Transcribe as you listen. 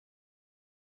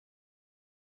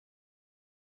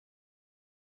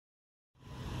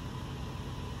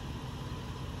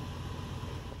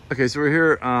Okay, so we're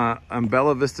here on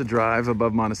Bella Vista Drive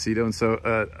above Montecito, and so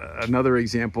another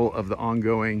example of the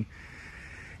ongoing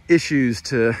issues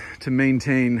to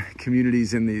maintain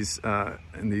communities in these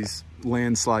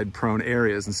landslide prone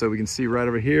areas. And so we can see right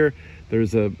over here,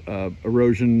 there's a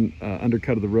erosion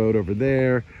undercut of the road over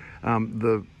there.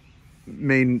 The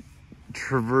main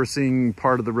traversing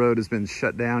part of the road has been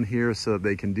shut down here so that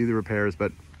they can do the repairs,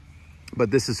 but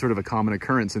this is sort of a common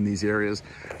occurrence in these areas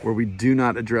where we do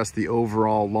not address the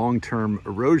overall long-term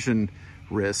erosion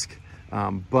risk,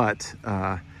 but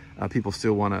people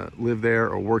still want to live there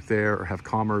or work there or have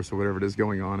commerce or whatever it is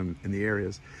going on in the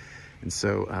areas. And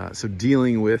so, so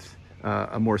dealing with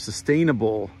a more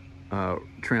sustainable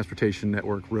transportation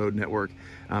network, road network,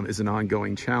 is an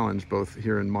ongoing challenge, both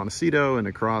here in Montecito and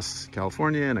across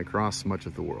California and across much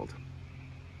of the world.